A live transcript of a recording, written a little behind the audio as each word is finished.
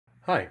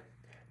Hi,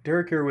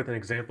 Derek here with an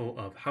example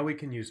of how we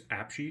can use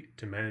AppSheet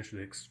to manage the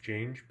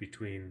exchange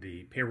between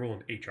the payroll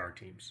and HR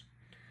teams.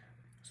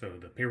 So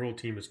the payroll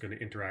team is going to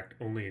interact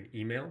only in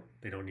email.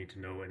 They don't need to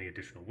know any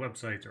additional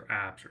websites or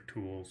apps or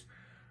tools.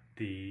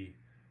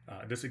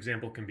 This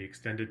example can be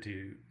extended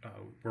to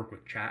work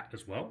with chat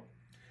as well.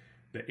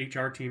 The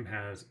HR team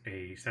has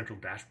a central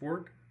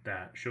dashboard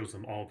that shows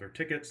them all of their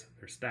tickets,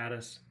 their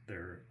status,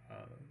 their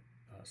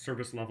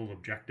service level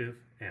objective,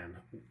 and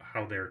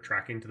how they're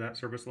tracking to that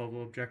service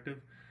level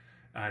objective.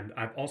 And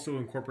I've also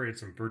incorporated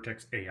some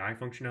Vertex AI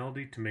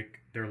functionality to make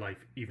their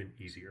life even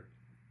easier.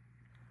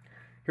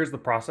 Here's the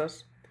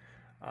process.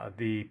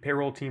 The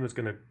payroll team is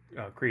going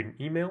to create an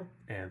email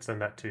and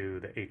send that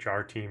to the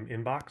HR team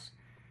inbox.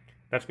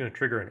 That's going to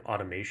trigger an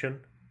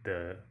automation.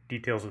 The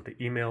details of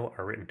the email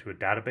are written to a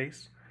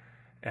database,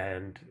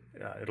 and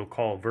it'll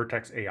call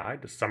Vertex AI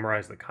to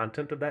summarize the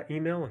content of that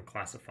email and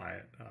classify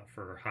it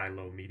for high,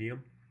 low,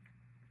 medium.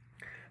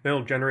 Then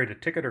it'll generate a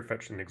ticket or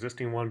fetch an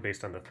existing one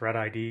based on the thread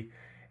ID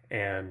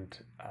and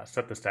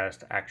set the status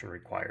to action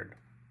required.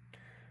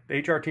 The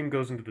HR team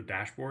goes into the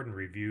dashboard and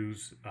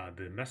reviews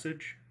the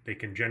message. They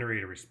can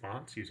generate a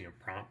response using a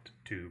prompt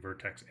to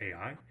Vertex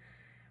AI,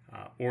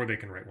 or they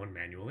can write one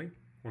manually.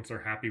 Once they're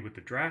happy with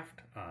the draft,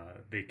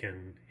 they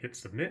can hit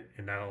submit,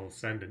 and that'll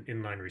send an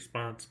inline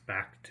response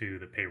back to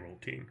the payroll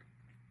team.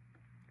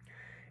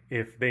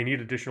 If they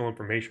need additional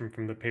information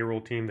from the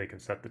payroll team, they can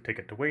set the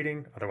ticket to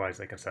waiting. Otherwise,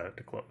 they can set it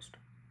to closed.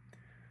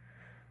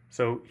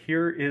 So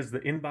here is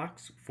the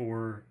inbox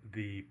for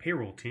the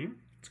payroll team.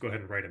 Let's go ahead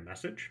and write a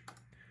message.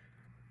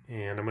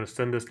 And I'm going to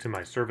send this to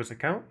my service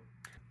account.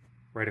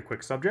 Write a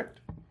quick subject.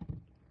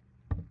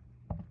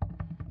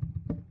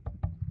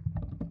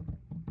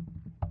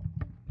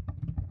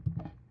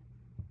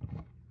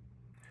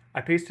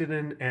 I pasted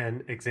in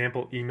an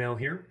example email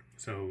here.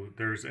 So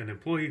there's an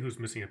employee who's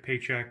missing a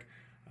paycheck.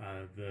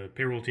 The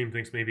payroll team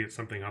thinks maybe it's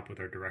something up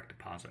with our direct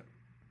deposit.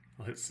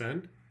 I'll hit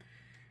send.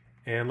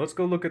 And let's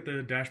go look at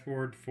the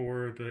dashboard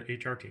for the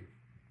HR team.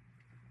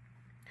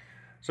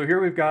 So here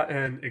we've got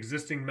an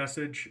existing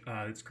message.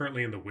 It's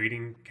currently in the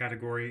waiting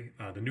category.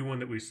 The new one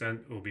that we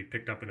sent will be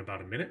picked up in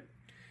about a minute.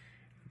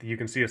 You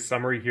can see a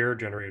summary here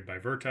generated by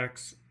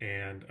Vertex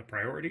and a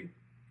priority.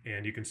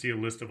 And you can see a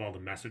list of all the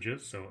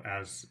messages. So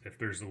if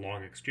there's a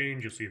long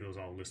exchange, you'll see those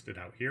all listed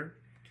out here.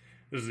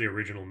 This is the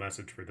original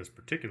message for this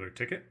particular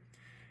ticket.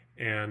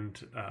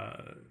 And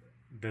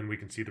then we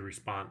can see the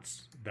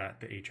response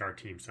that the HR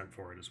team sent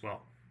for it as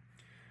well.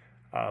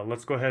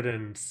 Let's go ahead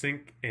and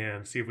sync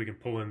and see if we can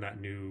pull in that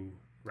new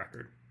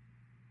record.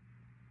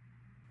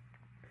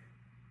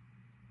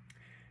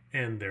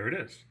 And there it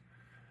is.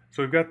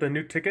 So we've got the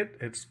new ticket.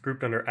 It's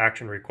grouped under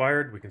action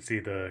required. We can see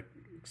the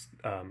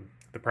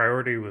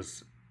priority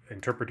was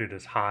interpreted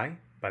as high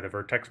by the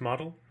Vertex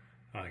model.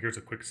 Here's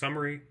a quick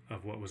summary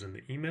of what was in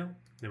the email.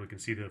 Then we can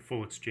see the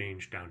full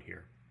exchange down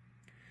here.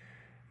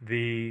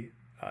 The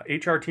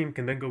HR team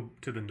can then go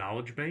to the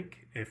knowledge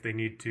bank if they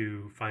need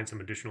to find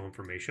some additional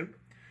information.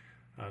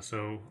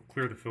 So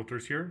clear the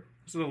filters here.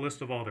 This is a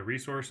list of all the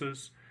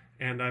resources,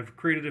 and I've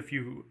created a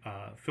few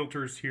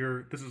filters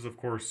here. This is of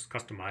course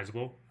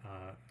customizable.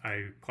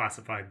 I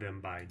classified them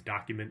by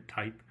document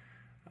type,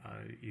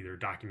 either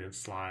documents,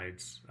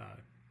 slides,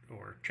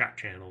 or chat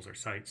channels or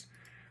sites,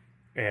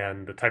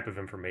 and the type of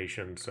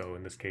information. So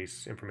in this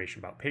case, information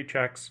about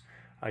paychecks.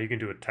 You can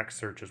do a text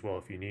search as well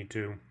if you need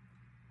to.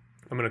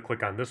 I'm going to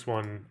click on this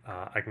one.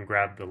 I can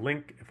grab the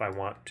link if I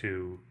want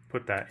to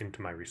put that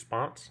into my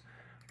response.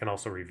 I can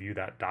also review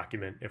that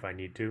document if I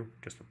need to,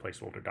 just a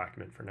placeholder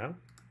document for now.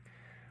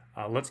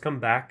 Let's come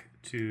back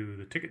to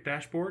the ticket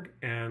dashboard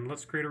and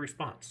let's create a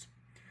response.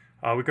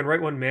 We can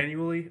write one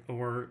manually,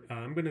 or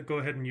I'm going to go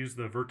ahead and use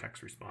the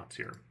Vertex response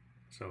here.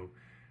 So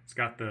it's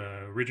got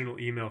the original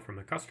email from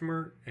the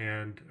customer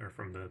or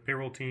from the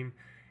payroll team,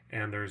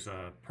 and there's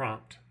a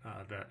prompt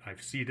that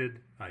I've seeded.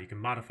 You can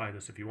modify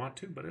this if you want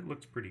to, but it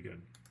looks pretty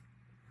good.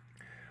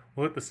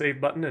 We'll hit the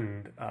save button,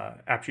 and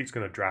AppSheet's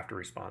going to draft a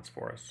response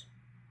for us.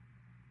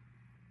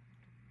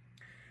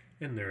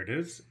 And there it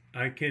is.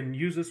 I can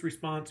use this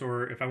response,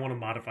 or if I want to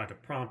modify the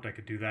prompt, I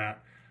could do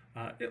that.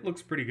 It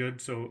looks pretty good,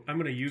 so I'm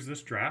going to use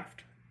this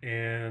draft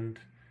and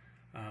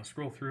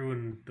scroll through,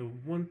 and the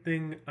one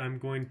thing I'm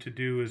going to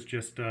do is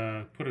just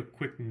put a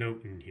quick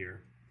note in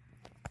here.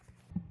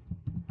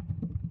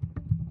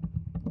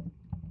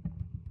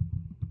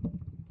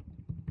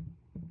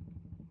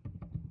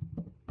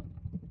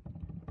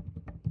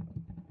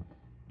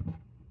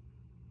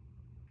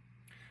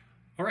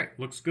 All right,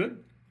 looks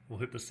good. We'll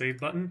hit the save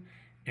button,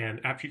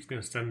 and AppSheet's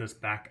going to send this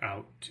back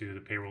out to the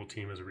payroll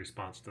team as a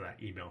response to that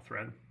email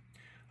thread.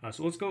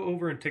 So let's go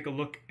over and take a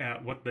look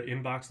at what the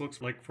inbox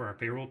looks like for our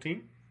payroll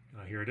team.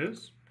 Here it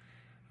is.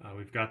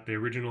 We've got the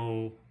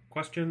original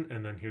question,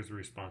 and then here's the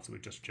response that we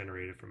just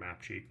generated from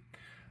AppSheet.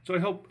 So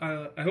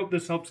I hope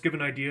this helps give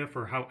an idea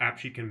for how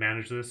AppSheet can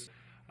manage this.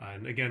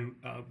 And again,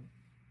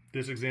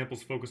 this example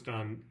is focused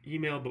on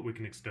email, but we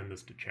can extend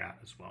this to chat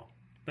as well.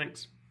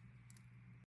 Thanks.